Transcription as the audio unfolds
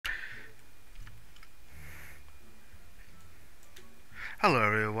Hello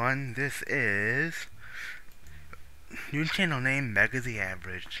everyone, this is new channel name Mega the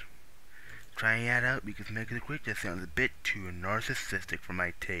Average. Trying that out because Mega the Great just sounds a bit too narcissistic for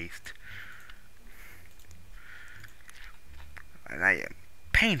my taste. And I am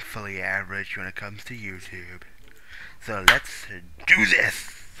painfully average when it comes to YouTube. So let's do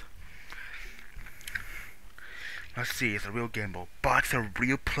this! Let's see, it's a real gamble. Bots are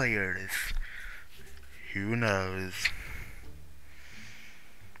real players. Who knows?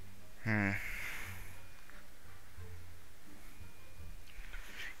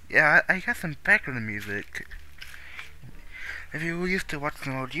 Yeah, I got some background music. If you were used to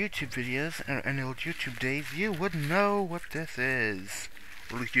watching old YouTube videos and old YouTube days, you would know what this is.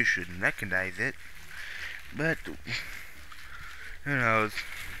 Or at least you should recognize it. But who knows?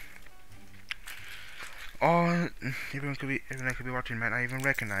 Or everyone could be watching might not even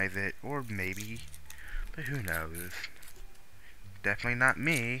recognize it, or maybe, but who knows? Definitely not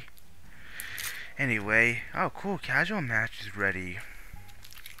me. Anyway, oh cool, casual match is ready.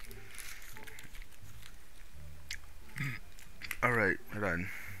 Alright, hold on.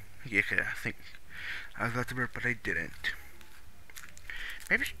 Yeah, okay, I think I was about to burp, but I didn't.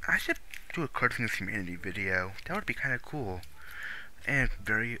 Maybe I should do a Cards Against Humanity video. That would be kind of cool. And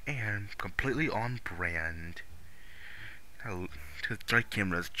completely on brand. Because Dark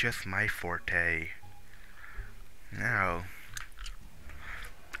Camera is just my forte. Now.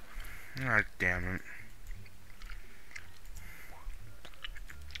 God damn it.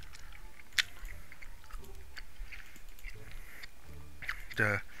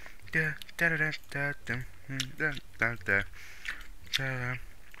 Da da da da da da da da da da. Da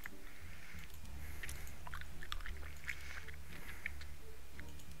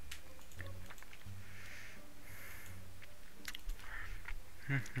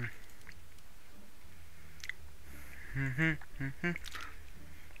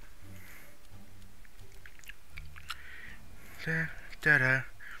da da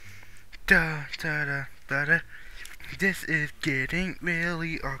da da da da. This is getting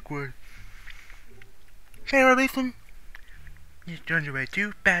really awkward. Pharaoh Basin, you turned your way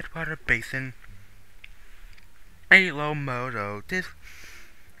to Badwater Basin. A low moto. This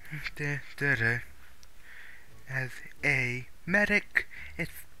da da da. As a medic,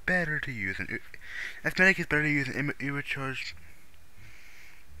 it's better to use an Uber charge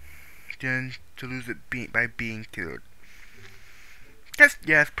than to lose it by being killed.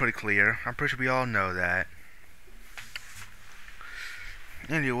 Yeah, it's pretty clear. I'm pretty sure we all know that.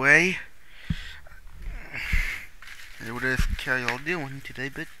 Anyway, what is y'all doing today?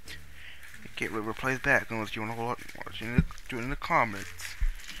 But I can't really replace back unless you want to watch it in the comments.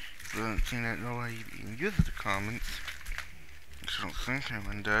 I haven't seen that nobody even uses the comments. I don't think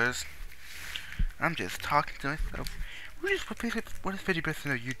anyone does. I'm just talking to myself. What is 50%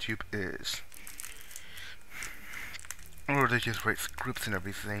 of YouTube is? Or they just write scripts and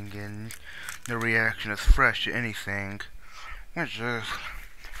everything, and their reaction is fresh to anything. That's just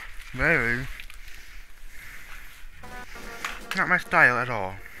very not my style at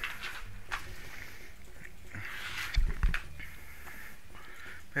all.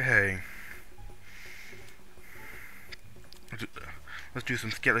 But hey, let's do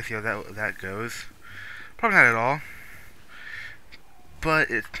some skit. Let's see how that goes. Probably not at all, but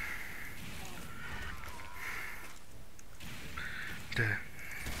it's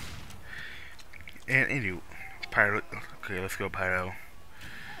and anyway, Pyro. Okay, let's go Pyro.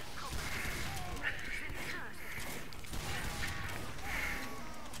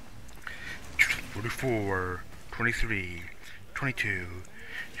 "44, 23, 22,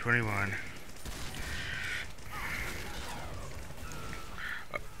 21.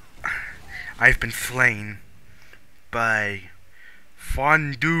 I've been slain by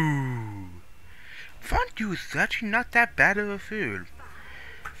fondue. Fondue is actually not that bad of a food.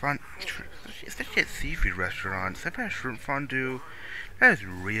 Especially at seafood restaurants. I've had shrimp fondue. That is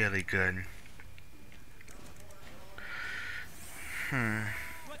really good.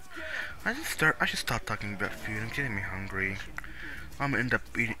 I should stop talking about food. I'm getting me hungry. I'm gonna end up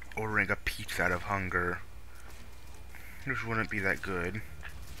ordering a pizza out of hunger. Which wouldn't be that good.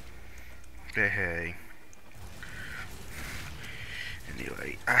 But hey.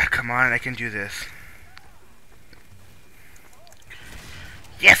 Anyway, come on, I can do this.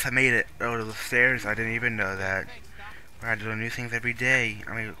 Yes, I made it! Oh, the stairs, I didn't even know that. I had to do new things every day.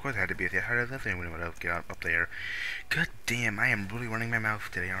 I mean, of course I had to be there. How does anyone would get up there? God damn, I am really running my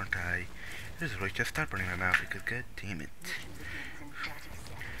mouth today, aren't I? This is really just stop running my mouth because god damn it.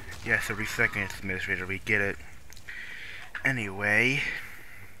 Yes, every second, administrator, we get it. Anyway,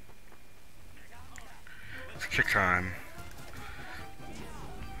 it's kick time.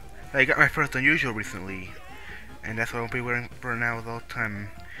 I got my first unusual recently, and that's what I'll be wearing for now all the time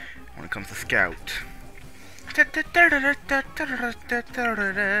when it comes to Scout.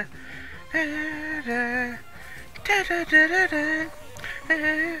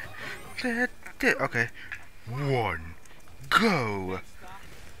 Okay. One. Go!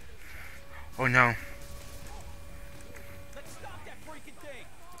 Oh no.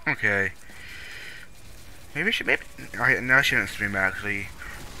 Okay. Maybe I should, Alright, now I shouldn't stream actually.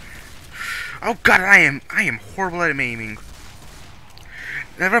 Oh god, I am horrible at aiming.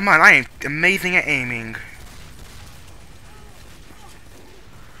 Never mind, I am amazing at aiming.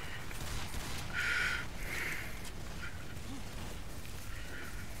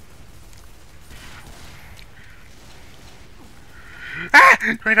 Ah!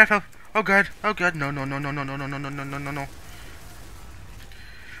 25 health. Oh god, no, no, no, no, no, no, no, no, no, no, no, no, no.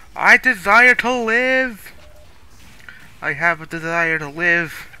 I desire to live. I have a desire to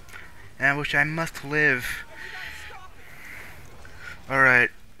live, and I wish I must live. Alright.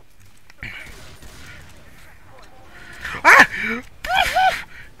 Ah!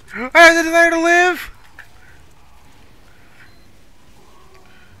 I have the desire to live!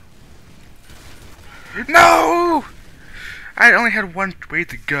 No! I only had one way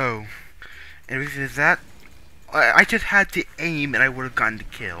to go. And if it is that, I just had to aim and I would have gotten the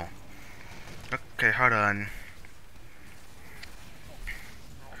kill. Okay, hold on.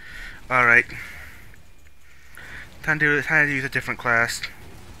 Alright. Time to use a different class.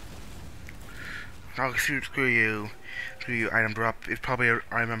 Oh, screw you. Screw you, item drop. It's probably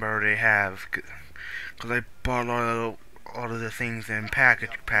I remember I already have. Because I bought all of the things in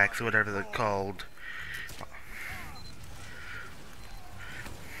package packs or whatever they're called.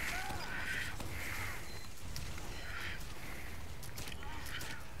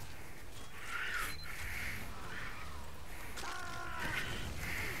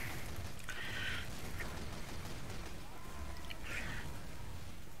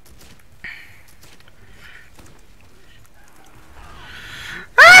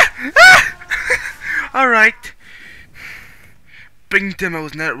 Alright. Big demo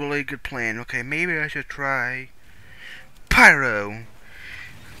is not really a good plan. Okay, maybe I should try Pyro.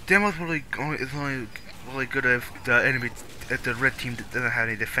 Demo's only really good if the red team doesn't have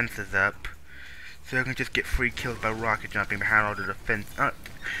any defenses up. So I can just get free kills by rocket jumping behind all the defense.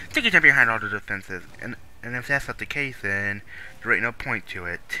 Sticky jumping behind all the defenses. And if that's not the case, then there ain't no point to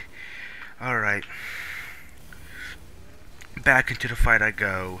it. Alright. Back into the fight I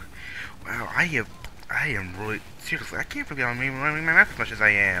go. Wow, I am really seriously. I can't believe I'm even running my map as much as I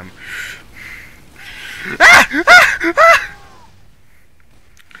am.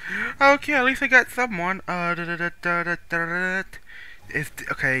 Okay, at least I got someone. Is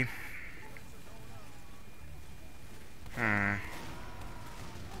okay.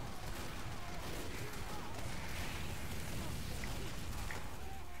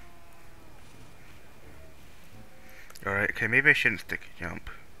 Alright, okay, maybe I shouldn't stick a jump.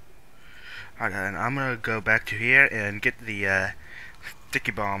 Okay, and I'm gonna go back to here and get the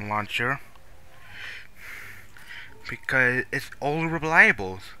sticky bomb launcher because it's all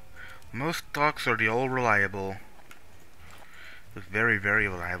reliable. Most stocks are the all reliable. It's very, very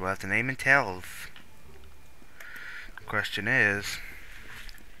reliable, as the name entails. The question is,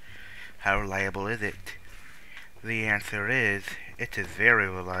 how reliable is it? The answer is, it is very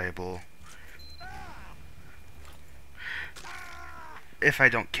reliable. If I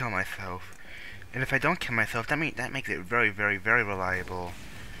don't kill myself. And if I don't kill myself, that makes it very, very, very reliable.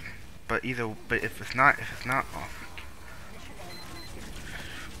 But if it's not, oh.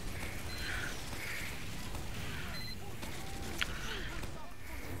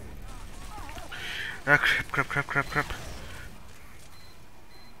 Crap.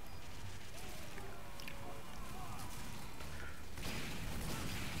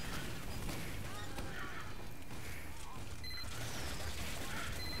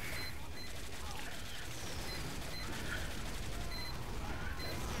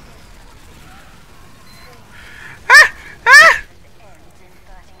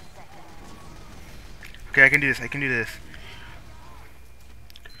 Okay, I can do this.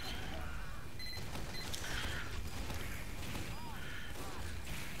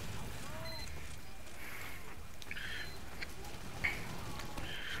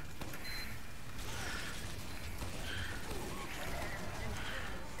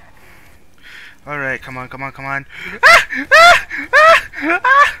 Alright, come on.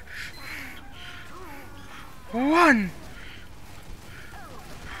 One!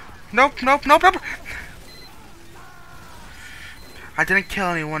 Nope. I didn't kill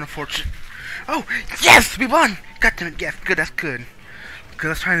anyone, unfortunately. Oh, yes! We won! God damn it, yes, good, that's good. Okay,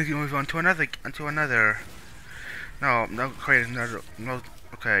 let's try to move on to another. No, no, create another. No,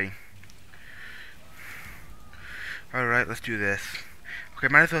 okay. All right, let's do this. Okay,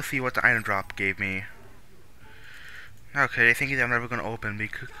 might as well see what the item drop gave me. Okay, I think I'm never gonna open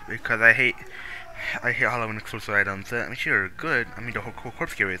because I hate Halloween exclusive items. I mean, sure, good. I mean, the whole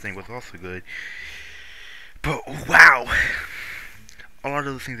corpse carrier thing was also good. But wow, a lot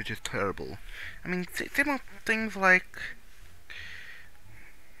of those things are just terrible. I mean, simple things like.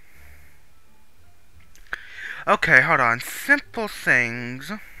 Okay, hold on. Simple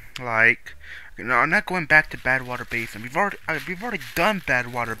things like. No, I'm not going back to Badwater Basin. We've already done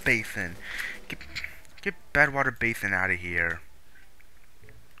Badwater Basin. Get Badwater Basin out of here.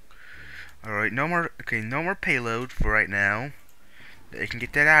 Alright, no more. Okay, no more payload for right now. They can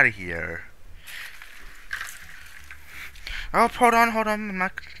get that out of here. Oh, hold on. I'm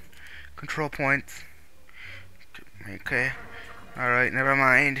not control points. Okay. Alright, never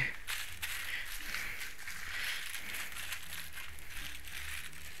mind.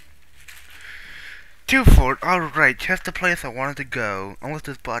 Two fort. Alright, just the place I wanted to go. Unless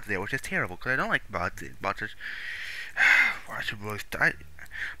there's bots there, which is terrible, because I don't like bots. Bots are... I should really start.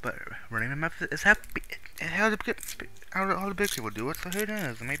 But running the map is happy. How the big people do it, so who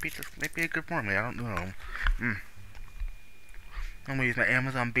knows? Maybe a good formula, I don't know. I'm gonna use my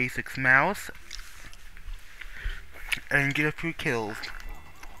Amazon Basics mouse and get a few kills.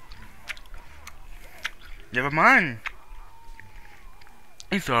 Never mind.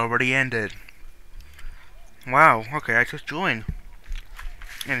 It's already ended. Wow, okay, I just joined.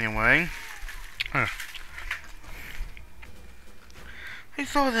 Anyway. Huh. I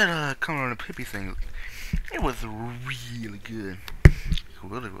saw that coming on the Pippi thing. It was really good.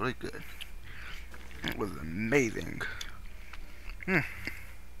 Really good. It was amazing.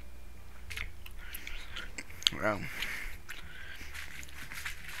 Well.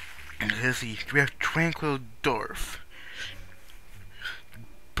 Let's see. We have Tranquil Dwarf.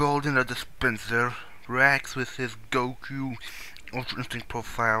 Built in a dispenser. Rax with his Goku Ultra Instinct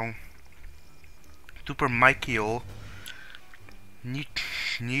profile. Super Michael.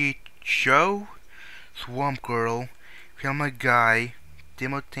 Nicho. Swamp Girl. Family Guy.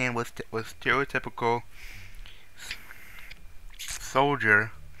 Demotan was stereotypical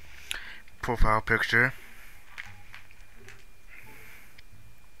soldier profile picture.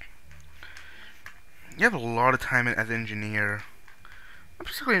 You have a lot of time as an engineer. I'm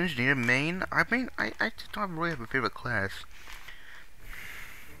basically an engineer main. I just don't really have a favorite class.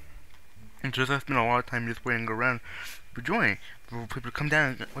 And just I spend a lot of time just waiting around for joining. For people to come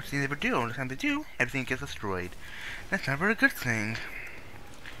down and watch things ever do. And the time they do, everything gets destroyed. That's not a very good thing.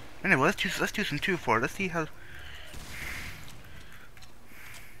 Anyway, let's do some 2-4. Let's see how.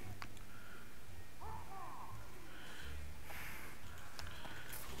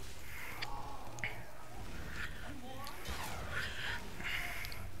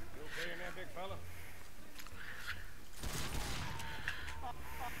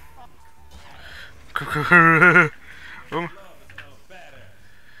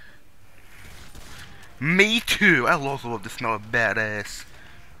 Me too. I also love the smell of badass.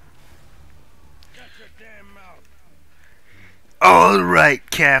 All right,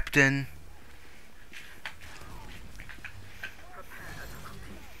 Captain.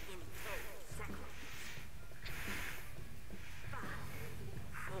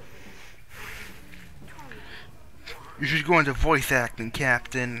 You should go into voice acting,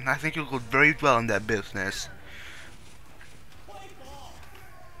 Captain. I think you'll go very well in that business.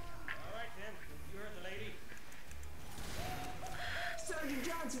 Sergeant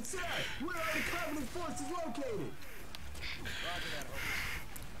Johnson, sir! Where are the Covenant forces located?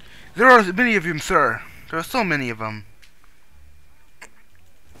 There are many of them, sir. There are so many of them.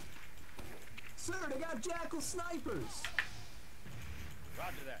 Sir, they got Jackal snipers!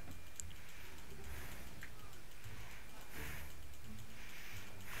 Roger that.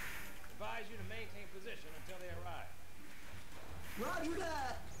 Advise you to maintain position until they arrive. Roger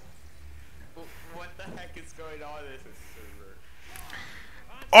that! What the heck is going on in this server?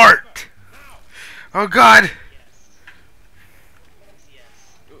 Art! Oh god!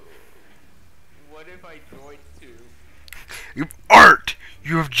 What if I joined too? Art!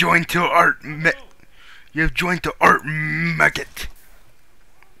 You have joined to art You have joined to art maggot.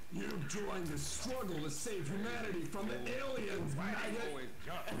 You've joined the struggle to save humanity from the aliens, maggot!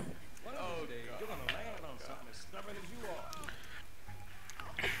 You're gonna land on something as stubborn as you are.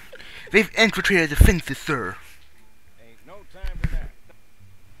 They've infiltrated the defenses, sir. Ain't no time for that.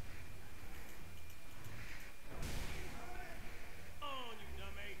 On, you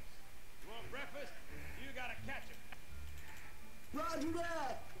dumb apes. You want breakfast? You gotta catch it. Roger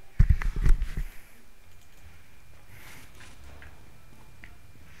that.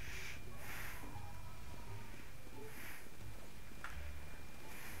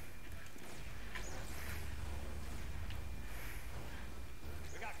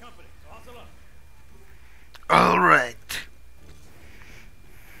 We got company, so hustle up. Alright.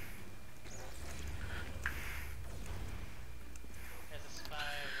 There's a spy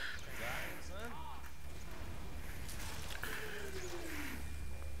with string. Dying, son?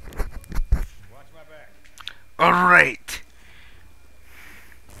 Watch my back. Alright.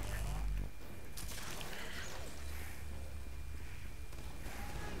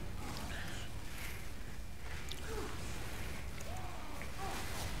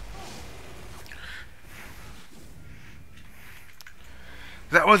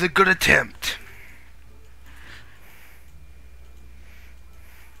 That was a good attempt.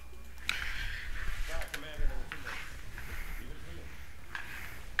 Sorry, Commander, there were too many. Even for me.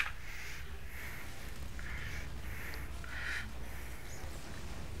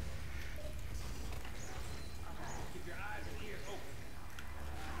 Keep your eyes and ears open.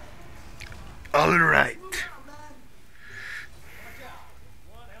 Alright. Watch out.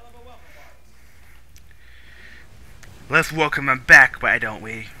 One hell of a welcome party. Let's welcome him back, why don't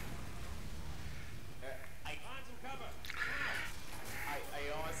we? I, Find some cover. Now. I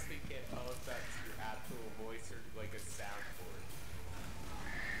honestly can't tell if that's your actual voice or like a soundboard.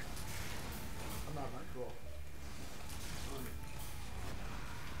 I'm not that cool.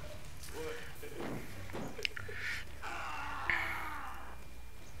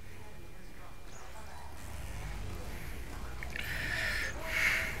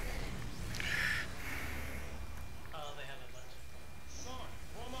 Oh, they have a bunch. Come on,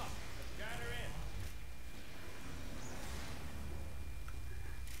 warm up. Let's gather in.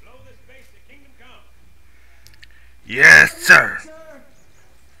 Blow this base to Kingdom Come. Yes, sir. Sir.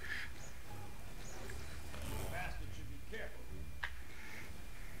 Bastard should be careful.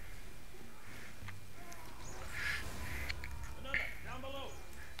 Another, down below.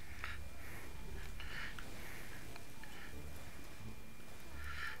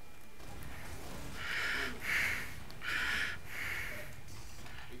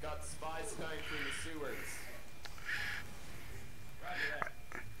 We got spies coming through the sewers. Roger that.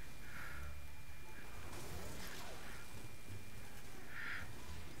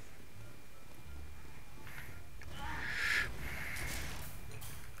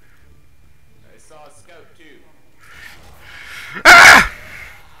 I saw a scout too. Ah!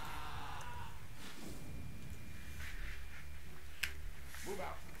 Move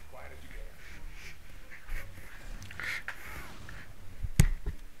out. Quiet as you go.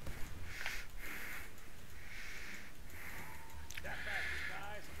 That bastard,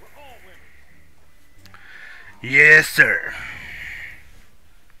 guys. We're all winners. Yes, sir.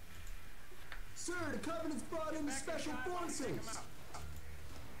 Sir, the Covenant's brought in the special forces.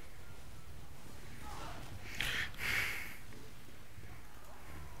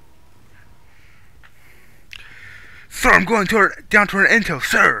 Sir, I'm going down to an intel,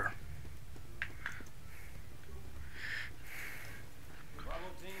 sir. Bravo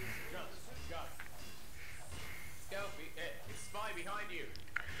team, Johnson. Got it. Scout, spy behind you.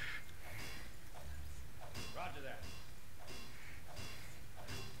 Roger that.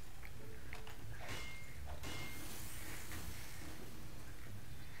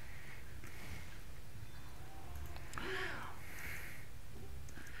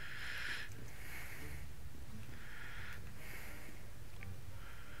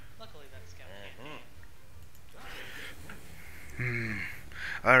 Luckily, that scout can't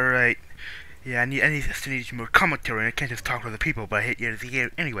be. Alright. Yeah, I still need more commentary, and I can't just talk to the people, but I hate you the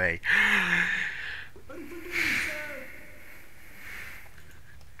air anyway. Ready for duty, sir.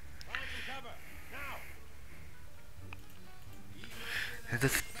 Find some cover. Now.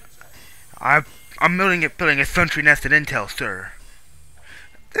 This, I'm building a sentry nest in intel, sir.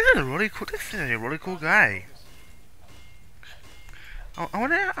 This is a really cool guy. I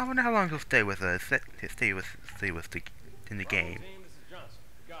wonder how long he'll stay with us. Stay with in the Bravo game. team, this is Johnson.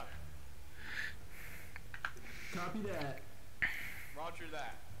 Got it. Copy that. Roger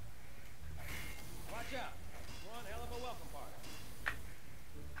that. Watch out. One hell of a welcome party.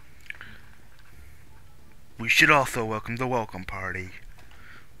 We should also welcome the welcome party.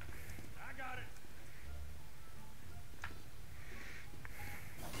 I got it.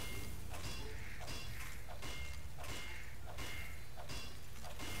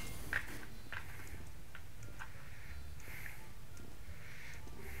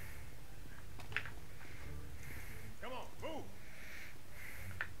 Come on, move.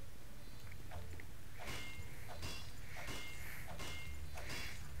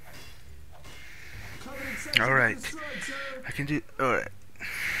 Alright. Destroyed, sir. I can do. Alright.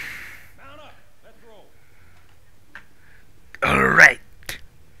 Mount up. Let's roll. Alright.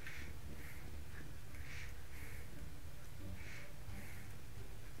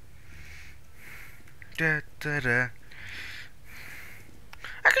 Da da da.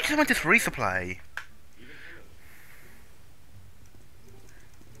 I could just want this resupply.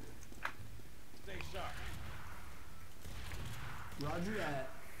 Stay sharp. Roger that.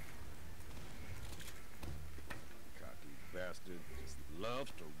 Cocky bastard just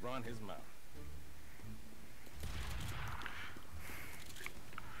loves to run his mouth.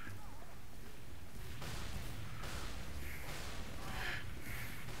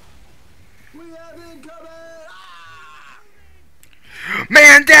 We have incoming! Ah!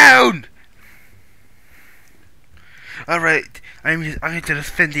 Man down! Alright, I'm going to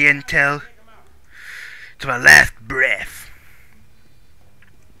defend the intel to my last breath.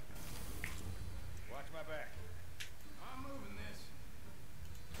 Watch my back. I'm moving this.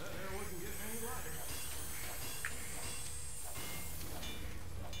 That air wasn't getting any lighter.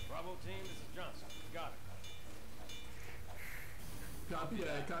 Bravo team, this is Johnson. Got it. Copy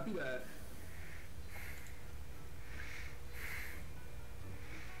that, copy that.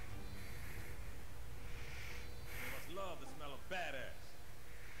 You must love the smell of badass.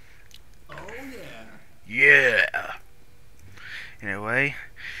 Oh yeah. Yeah. Anyway,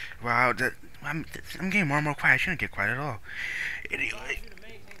 wow, I'm getting more and more quiet. I shouldn't get quiet at all. Anyway, Advise you to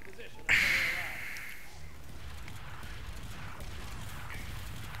maintain position until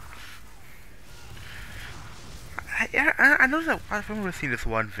they arrive. I noticed that I remember seeing this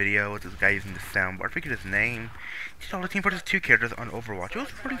one video with this guy using the soundboard. I forget his name. He's all looking for his 2 characters on Overwatch. It was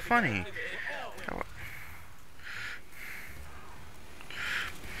pretty funny. Do you or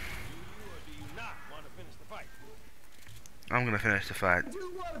do you not want to finish the fight? I'm gonna finish the fight. I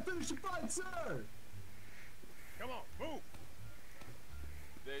do want to finish the fight, sir. Come on, move.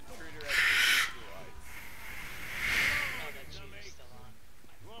 They treat her as the ice. Oh, that cheater's still on.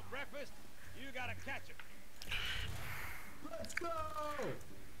 You want breakfast? You gotta catch it. Let's go.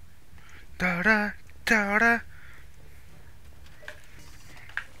 Da da da da.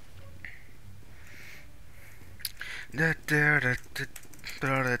 Da da da da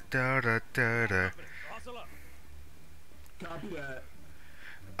da da da da da. Hustle up. Copy that.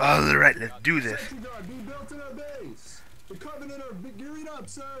 Alright, let's do this. Sentry guard being built in our base. The Covenant are gearing up,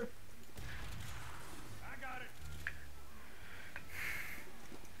 sir. I got it.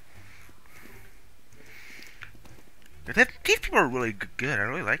 These people are really good. I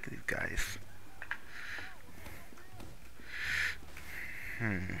really like these guys.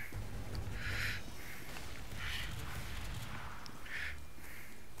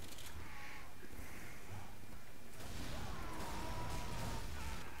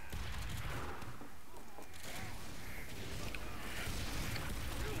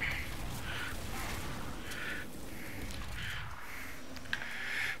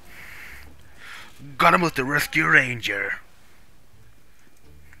 Got him with the Rescue Ranger.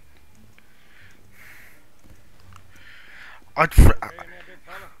 I'd, Hey, man, big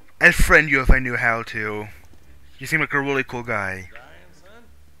fella. I'd friend you if I knew how to. You seem like a really cool guy. Dying,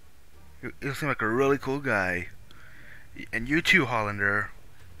 son? You seem like a really cool guy. And you too, Hollander.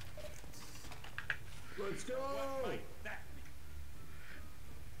 Let's go. Like that.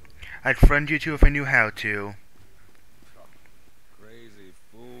 I'd friend you too if I knew how to. Crazy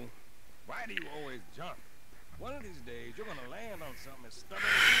fool. Why do you always jump? One of these days, you're gonna land on something as stubborn as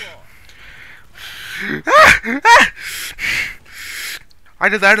you are. I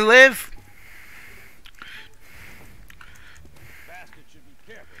desire to live. Bastard should be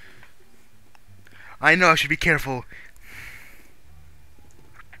careful. I know I should be careful.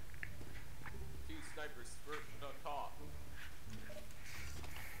 2 snipers spurting on top.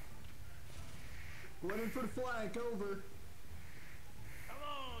 Going in for the flank. Over. Come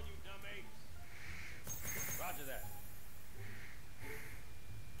on, you dumb apes. Roger that.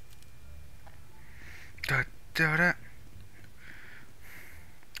 Da da da.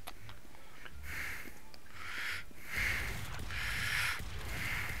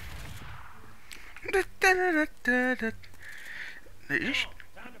 Da, da, da, da, da. Time to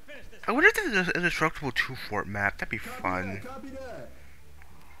finish this. I wonder if there's a destructible 2-fort map. That'd be Copy fun. that. Copy that.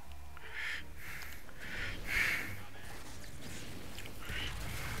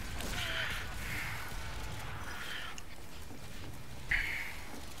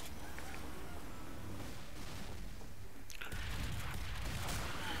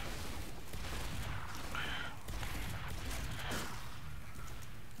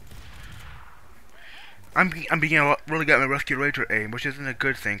 I'm beginning to really get my Rescue Ranger aim, which isn't a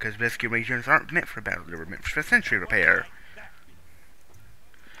good thing, because Rescue Rangers aren't meant for battle, they were meant for sentry repair.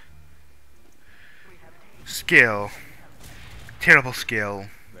 Skill. Terrible skill.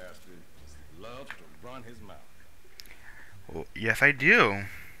 Bastard just loves to run his mouth. Well, yes, I do.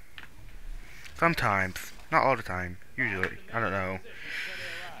 Sometimes. Not all the time. Usually. I don't know.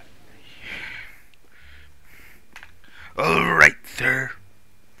 Alright, sir.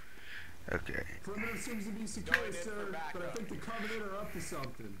 Okay. Perimeter seems to be secure, sir, but I think the Covenant are up to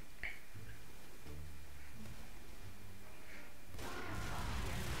something.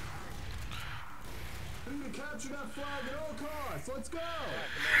 We need to capture that flag at all costs. Let's go!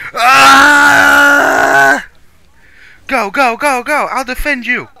 Ah! Go, go, go, go! I'll defend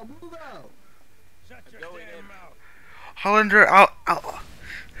you! Move out! Hollander,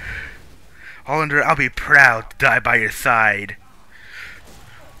 Hollander, I'll be proud to die by your side.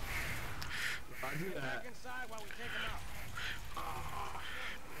 Roger that.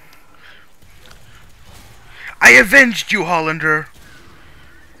 I avenged you, Hollander!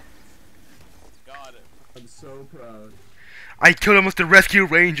 Got it. I'm so proud. I killed him with the Rescue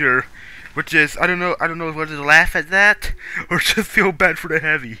Ranger, which is, I don't know whether to laugh at that, or just feel bad for the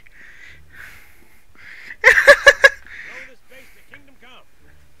heavy. I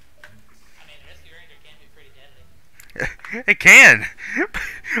mean, Rescue Ranger can be pretty deadly. It can,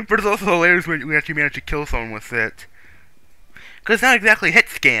 but it's also hilarious when we actually manage to kill someone with it. Because it's not exactly hit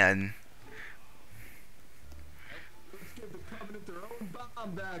scan. Let's give the Covenant their own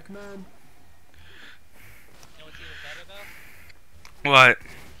bomb back, man. You know what's even better though? What?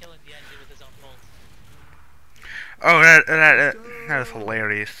 Killing the enemy with his own bolt. Oh, that is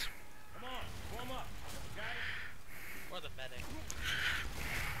hilarious. Or the medic.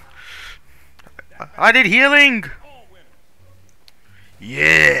 I did healing!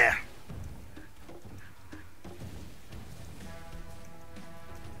 Yeah!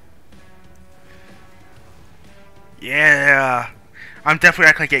 Yeah! I'm definitely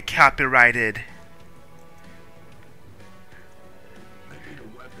not gonna get copyrighted. I need a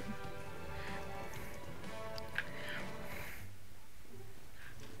weapon.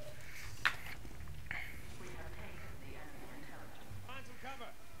 Find some cover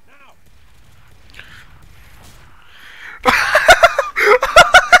now.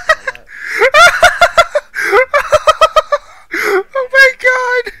 Oh my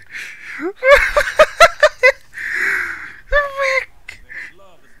god!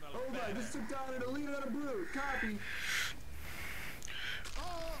 Love the smell Oh of my, just took down an elite and a brute. Copy.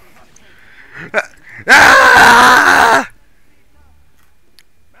 Ah!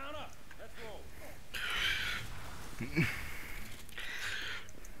 Mount up. Let's roll.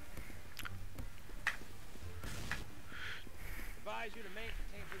 Advise you to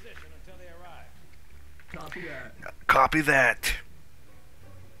maintain position until they arrive. Copy that. Copy that.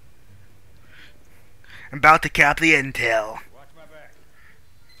 I'm about to cap the intel. Watch my back.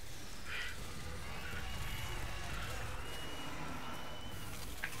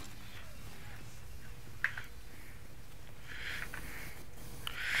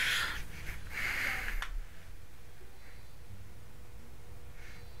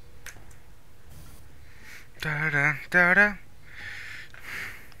 Da da da da.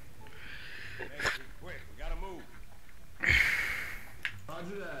 Hey, quick. We gotta move.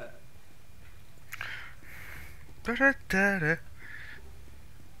 Roger that. Da da da da.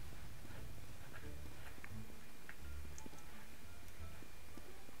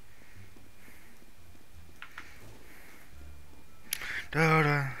 Da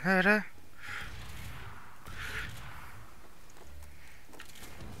da da da.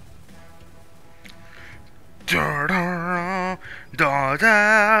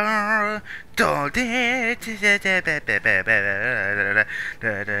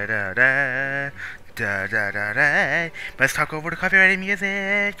 Da da da da da da. Let's talk over the copyrighted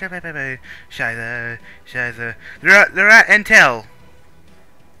music. Scheiße, scheiße. They're at Intel.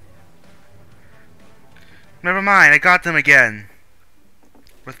 Never mind, I got them again.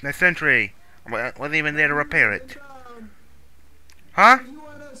 With my sentry. I wasn't even there to repair it. Down. Huh?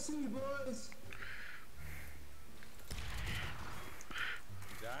 UNSC, boys.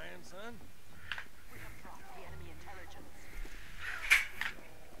 Dying, son?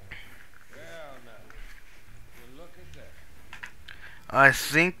 Well, now. Well, look at that. I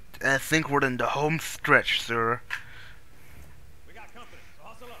think we're in the home stretch, sir. We got company, so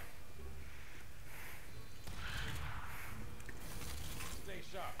hustle up. Stay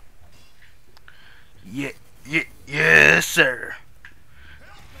sharp. Yes, sir.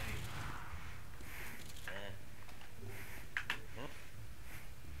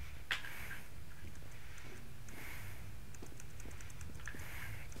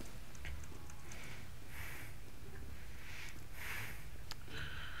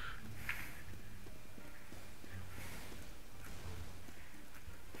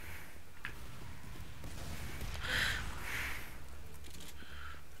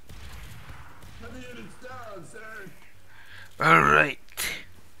 down, sir. Alright.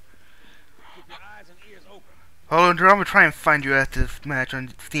 Keep your eyes and ears open. Hold on, Drew, I'm gonna try and find you at this match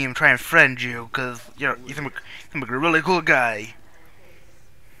on Steam, try and friend you, cause you seem like a really cool guy.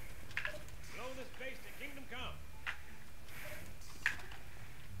 Blow this base to Kingdom Come.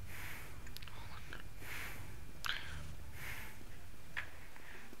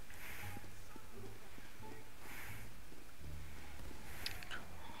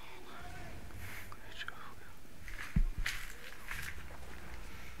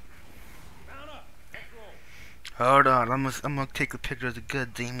 Mount up. Let's roll. Hold on, I'm gonna take a picture of the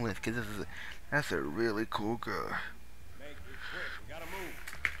good team list, cause that's a really cool guy. Make it quick. We gotta move.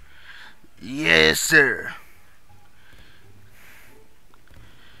 Yes, sir.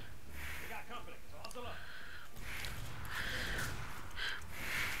 We got company. So hustle up.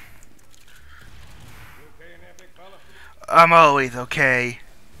 You okay in there, big fella? I'm always okay.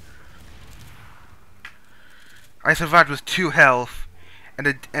 I survived with 2 health,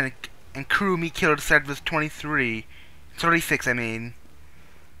 and crew me killed said was 36, I mean.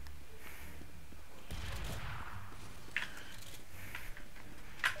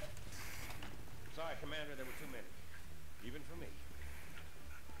 Sorry, Commander, there were too many. Even for me.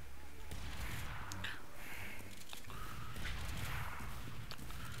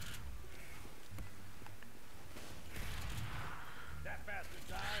 That bastard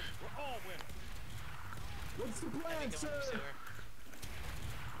died. We're all winners. What's the I plan, think I'm sir? over sewer.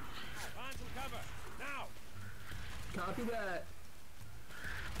 Find some cover. Now. Copy that.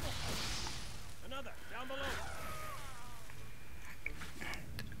 Another. Down below.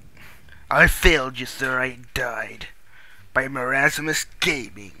 I failed you, sir. I died by Marasimus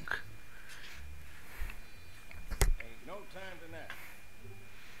Gaming. Ain't no time to nap.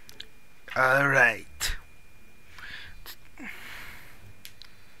 Alright.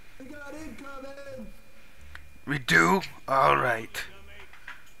 We got incoming. We do? Alright.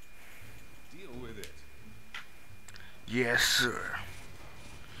 Deal with it. Yes, sir.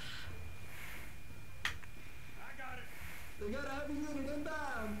 I got it. They got a heavy unit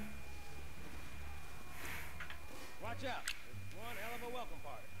inbound. Watch out. It's one hell of a welcome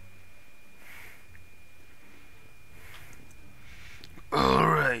party.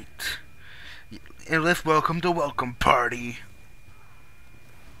 Alright. And let's welcome the welcome party.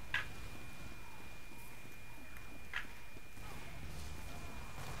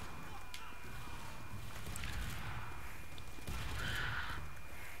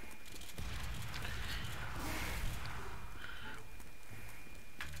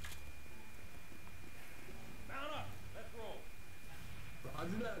 Mount up. Let's roll.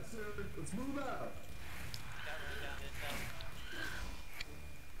 Roger that, sir. Let's move out. Got run down this hill.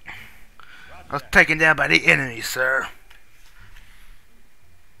 I was taken down by the enemy, sir.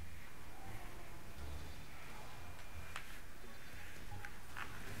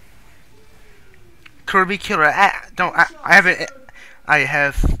 Kirby Killer, I haven't, I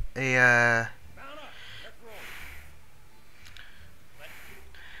have a, Mount up. Let's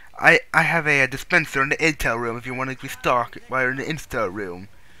roll. I have a dispenser in the intel room if you want to restock while you're in the intel room.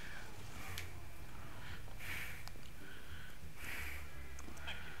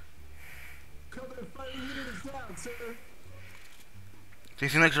 Covenant fighting unit is down, sir. They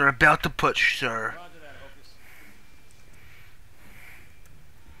seem like they're about to push, sir. Roger that, Hocus.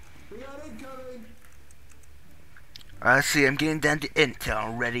 We got incoming. I see, I'm getting down to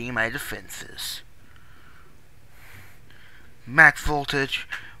intel, readying my defenses. Max voltage,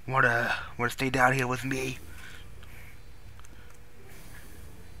 wanna stay down here with me?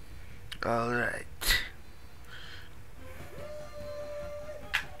 Alright.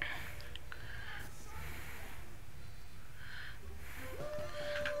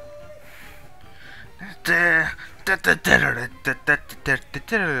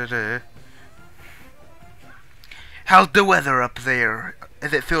 How's the weather up there?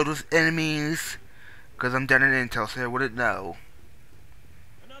 Is it filled with enemies? Because I'm down in intel, so I wouldn't know.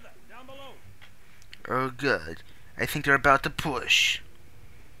 Another. Down below. Oh, good. I think they're about to push.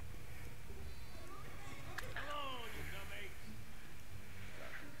 Come on, you dumb apes.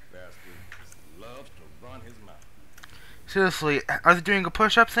 Bastard loves to run his mouth. Seriously, are they doing a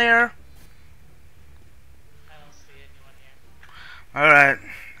push up there? I don't see anyone here. Alright.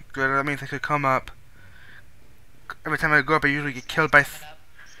 Good, that means I could come up. Every time I go up, I usually get killed by... Coming up.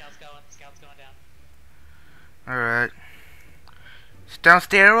 Scout's going down. Alright. It's down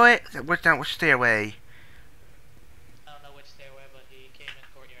stairway? Which stairway? I don't know which stairway, but he came in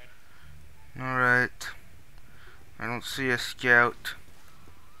courtyard. Alright. I don't see a scout.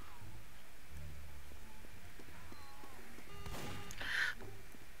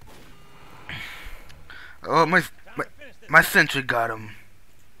 Oh, my Time to finish this. my sentry got him.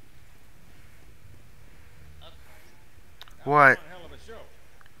 Of course. What? One hell of a show.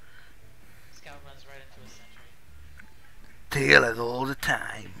 Scout runs right into a sentry. Tail is all the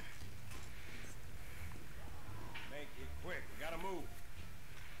time. Make it quick. We gotta move.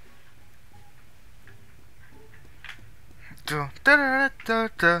 Da da da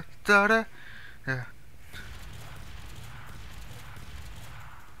da da da. Yeah.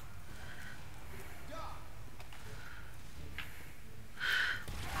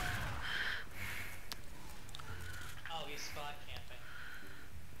 Oh, he's spot camping.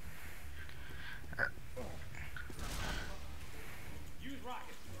 Use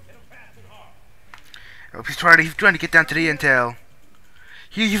rockets. Hit them fast and hard. Oh, he's trying to get down to the intel.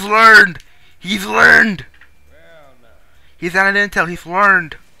 He's learned. He's learned. Well, now. He's on an intel. He's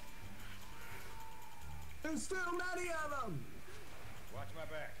learned. There's still many of them. Watch my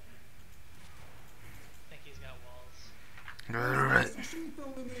back. I think he's got walls. Alright. Shoot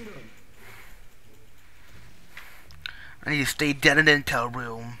when we need 'em. I need to stay dead in the intel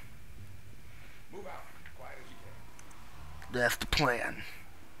room. Move out. Quiet as you can. That's the plan.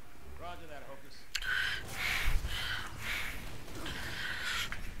 Roger that, Hocus.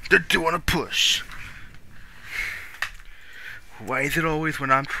 They're doing a push. Why is it always when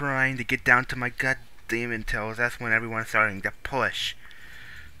I'm trying to get down to my goddamn intels, that's when everyone's starting to push?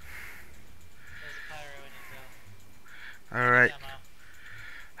 There's a pyro in intel. Alright. Ammo.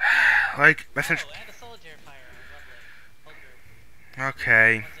 Like, my Oh, sentry. and a soldier pyro. Lovely. Whole group.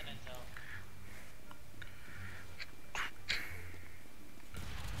 Okay. One's in intel.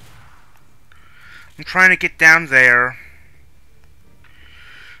 I'm trying to get down there.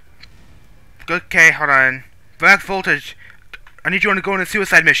 Okay, hold on. Black Voltage, I need you to go on a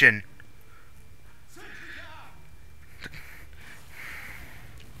suicide mission.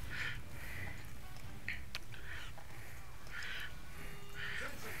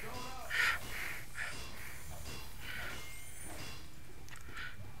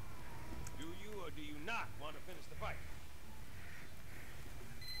 Do you or do you not want to finish the fight?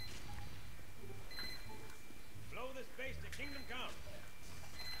 Blow this base to Kingdom Come.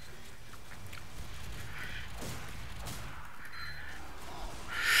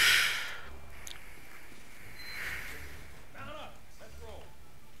 Mount up. Let's roll.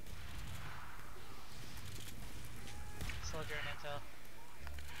 Soldier in intel.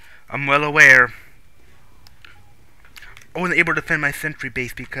 I'm well aware. I wasn't able to defend my sentry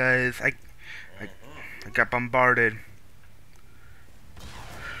base because I got bombarded.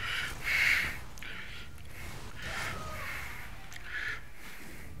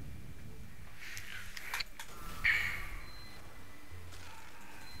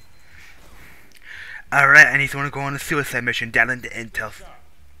 Alright, I need someone to go on a suicide mission down into intel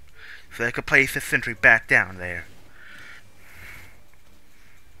so I could place the sentry back down there.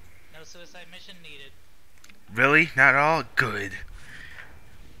 No suicide mission needed. Really? Not at all? Good.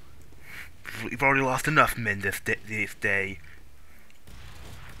 We've already lost enough men this day.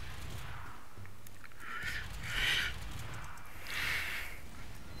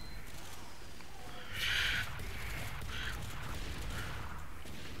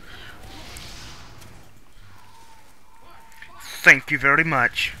 Thank you very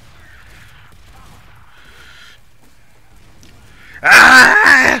much.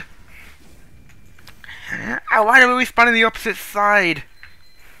 Ah! Why did we spawn on the opposite side?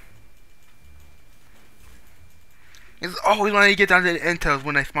 It's always when I get down to the intels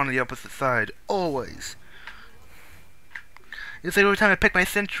when I spawn on the opposite side. Always. It's like every time I pick my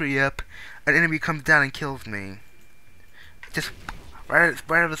sentry up, an enemy comes down and kills me. Just right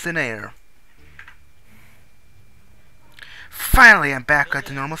out of the thin air. Finally, I'm back at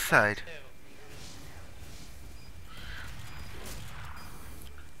the normal side.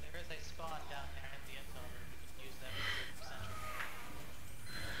 There is a spawn down there at the intel room. You can use that for sentry.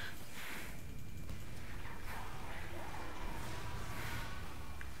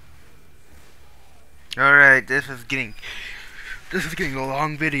 Alright, this is getting a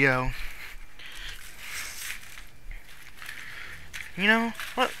long video. You know,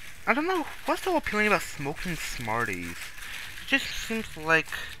 what, I don't know, what's so appealing about smoking Smarties? It just seems like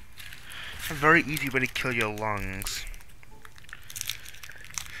a very easy way to kill your lungs.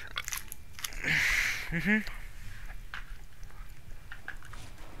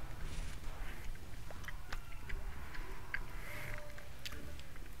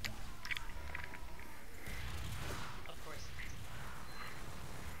 Of course.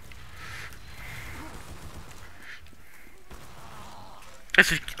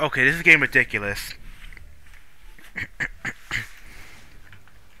 This is okay. This is getting ridiculous.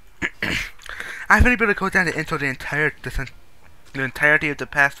 I haven't been able to go down the intro the entirety of the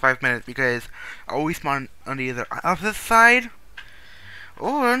past 5 minutes because I always spawn on the either opposite side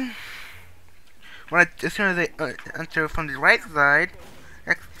or as soon as I enter from the right side,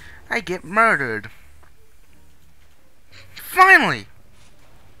 I get murdered. Finally!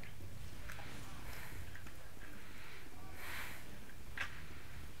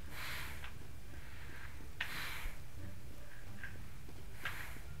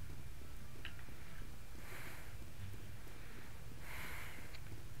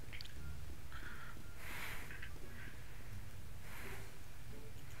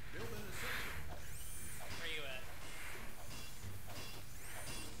 Where you at?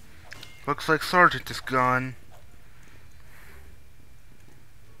 Looks like Sargent is gone.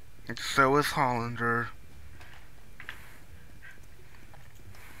 And so is Hollander.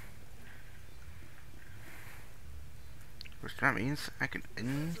 Which that means I can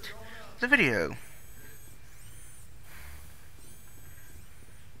end the video.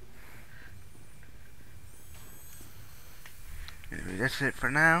 Anyway, that's it for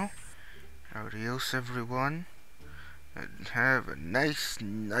now. Adios everyone. And have a nice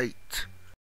night.